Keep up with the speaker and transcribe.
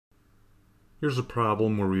Here's a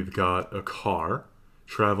problem where we've got a car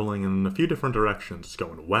traveling in a few different directions. It's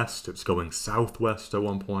going west, it's going southwest at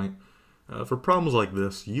one point. For problems like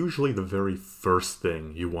this, usually the very first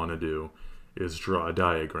thing you want to do is draw a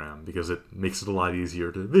diagram because it makes it a lot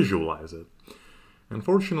easier to visualize it.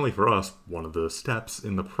 Unfortunately for us, one of the steps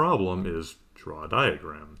in the problem is draw a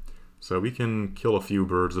diagram. So we can kill a few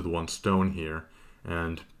birds with one stone here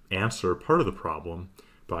and answer part of the problem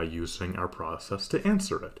by using our process to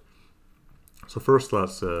answer it. So first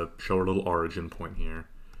let's show our little origin point here.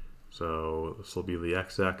 So this will be the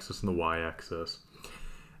x-axis and the y-axis.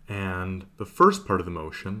 And the first part of the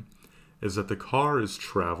motion is that the car is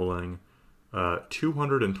traveling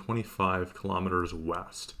 225 kilometers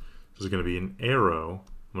west. This is going to be an arrow.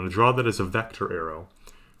 I'm going to draw that as a vector arrow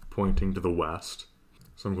pointing to the west.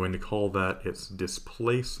 So I'm going to call that its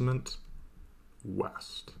displacement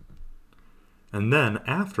west. And then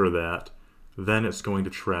after that, then it's going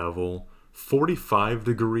to travel 45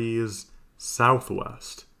 degrees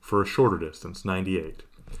southwest for a shorter distance, 98.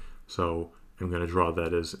 So I'm going to draw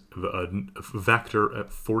that as a vector at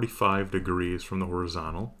 45 degrees from the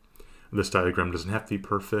horizontal. This diagram doesn't have to be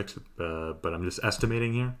perfect, but I'm just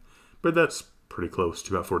estimating here. But that's pretty close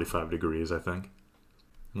to about 45 degrees, I think.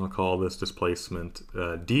 And I'll call this displacement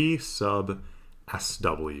d sub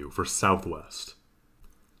SW for southwest.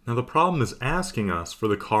 Now the problem is asking us for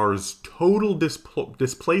the car's total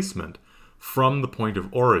displacement from the point of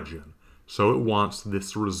origin. So it wants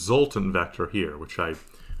this resultant vector here, which I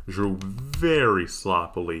drew very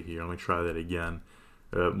sloppily here. Let me try that again,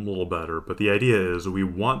 a little better. But the idea is we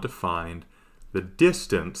want to find the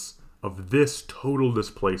distance of this total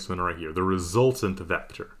displacement right here, the resultant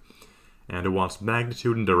vector. And it wants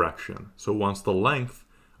magnitude and direction. So it wants the length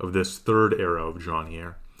of this third arrow drawn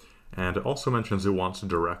here. And it also mentions it wants a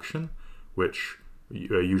direction, which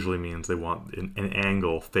usually means they want an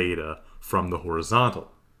angle theta from the horizontal.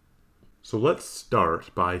 So let's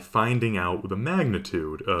start by finding out the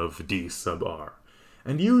magnitude of d sub r.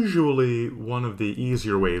 And usually one of the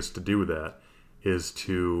easier ways to do that is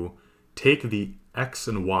to take the x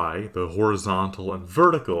and y, the horizontal and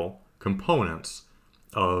vertical components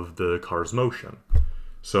of the car's motion.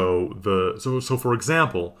 So for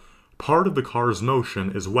example, part of the car's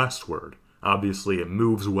motion is westward. Obviously it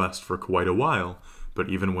moves west for quite a while, but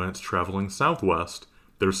even when it's traveling southwest,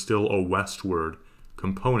 there's still a westward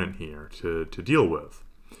component here to deal with.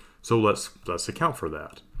 So let's account for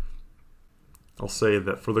that. I'll say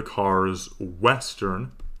that for the car's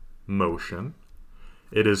western motion,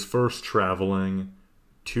 it is first traveling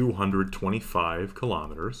 225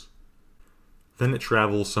 kilometers. Then it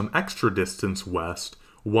travels some extra distance west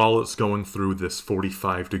while it's going through this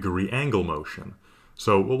 45-degree angle motion.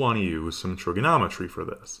 So we'll want to use some trigonometry for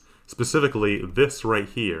this. Specifically, this right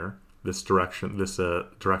here, this direction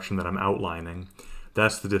that I'm outlining,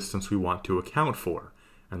 that's the distance we want to account for.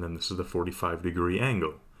 And then this is the 45-degree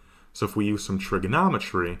angle. So if we use some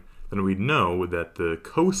trigonometry, then we'd know that the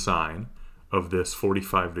cosine of this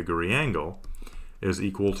 45-degree angle is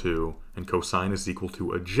equal to, and cosine is equal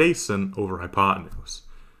to adjacent over hypotenuse.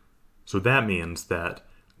 So that means that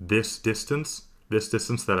this distance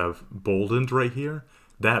that I've bolded right here,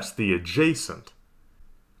 that's the adjacent.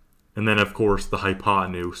 And then of course the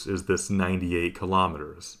hypotenuse is this 98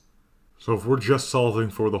 kilometers. So if we're just solving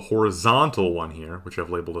for the horizontal one here, which I've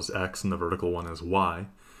labeled as x and the vertical one as y,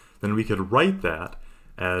 then we could write that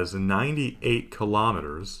as 98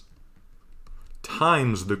 kilometers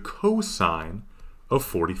times the cosine of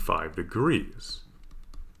 45 degrees.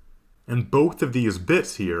 And both of these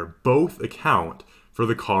bits here both account for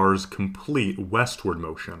the car's complete westward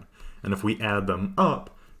motion. And if we add them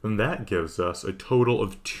up, then that gives us a total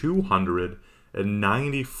of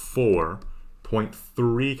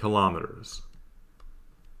 294.3 kilometers.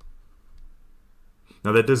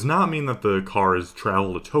 Now that does not mean that the car has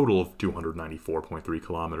traveled a total of 294.3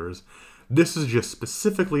 kilometers. This is just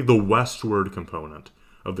specifically the westward component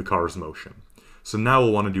of the car's motion. So now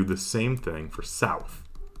we'll want to do the same thing for south.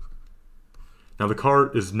 Now the car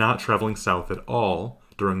is not traveling south at all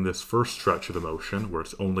during this first stretch of the motion where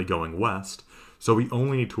it's only going west, so we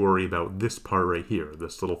only need to worry about this part right here,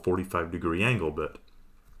 this little 45-degree angle bit.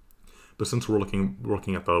 But since we're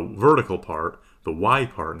looking at the vertical part, the y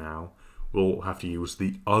part now, we'll have to use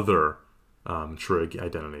the other trig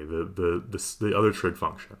identity, the other trig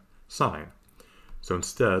function, sine. So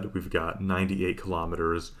instead, we've got 98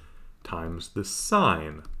 kilometers times the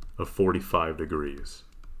sine of 45 degrees.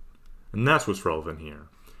 And that's what's relevant here,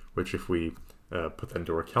 which if we put that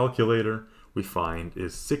into our calculator, we find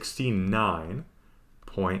is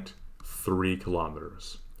 69.3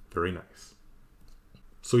 kilometers. Very nice.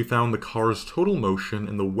 So we found the car's total motion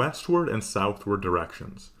in the westward and southward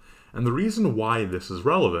directions. And the reason why this is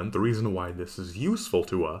relevant, the reason why this is useful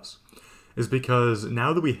to us, is because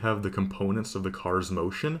now that we have the components of the car's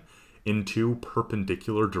motion in two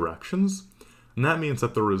perpendicular directions, and that means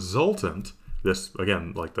that the resultant, this,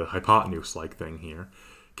 again, like the hypotenuse-like thing here,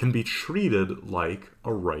 can be treated like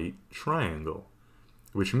a right triangle,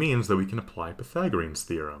 which means that we can apply Pythagorean's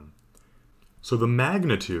theorem. So the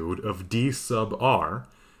magnitude of d sub r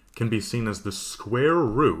can be seen as the square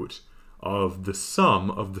root of the sum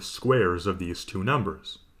of the squares of these two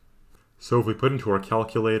numbers. So if we put into our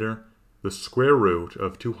calculator the square root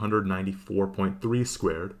of 294.3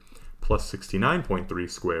 squared plus 69.3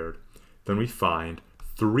 squared, then we find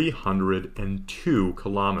 302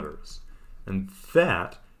 kilometers. And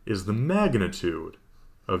that is the magnitude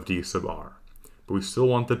of d sub r. But we still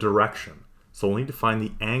want the direction, so we'll need to find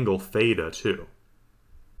the angle theta too.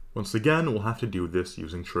 Once again, we'll have to do this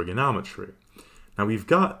using trigonometry. Now we've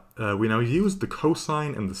used the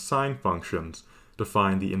cosine and the sine functions to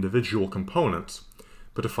find the individual components,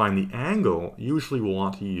 but to find the angle, usually we'll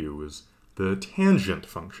want to use the tangent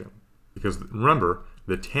function. Because remember,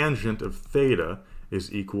 the tangent of theta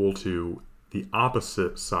is equal to the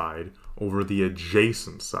opposite side over the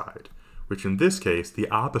adjacent side, which in this case, the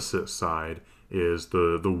opposite side is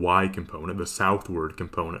the y component, the southward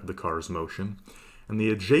component of the car's motion, and the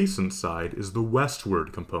adjacent side is the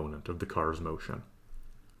westward component of the car's motion.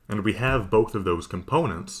 And we have both of those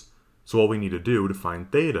components, so all we need to do to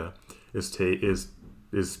find theta is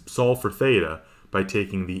solve for theta by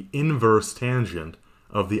taking the inverse tangent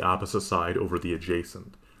of the opposite side over the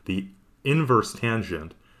adjacent. The inverse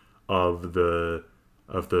tangent of the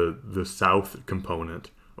south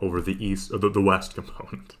component over the west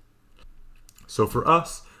component. So for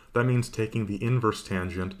us, that means taking the inverse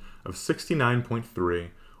tangent of 69.3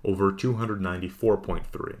 over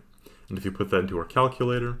 294.3. And if you put that into our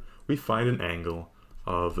calculator, we find an angle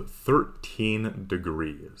of 13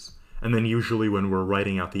 degrees. And then usually when we're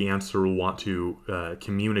writing out the answer, we'll want to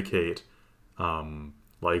communicate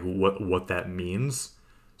like what that means.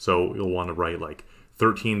 So you'll want to write like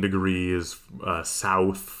 13 degrees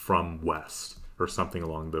south from west, or something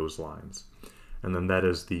along those lines. And then that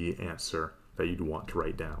is the answer that you'd want to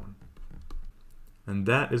write down. And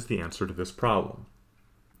that is the answer to this problem.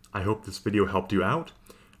 I hope this video helped you out.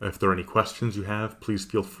 If there are any questions you have, please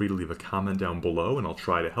feel free to leave a comment down below and I'll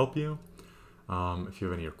try to help you. If you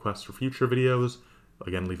have any requests for future videos,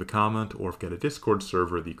 again, leave a comment, or if you get a Discord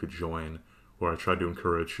server that you could join, where I try to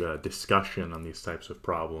encourage discussion on these types of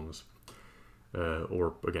problems.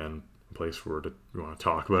 Or, again, a place where you want to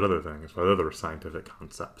talk about other things, about other scientific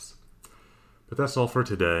concepts. But that's all for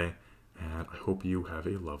today, and I hope you have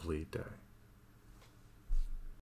a lovely day.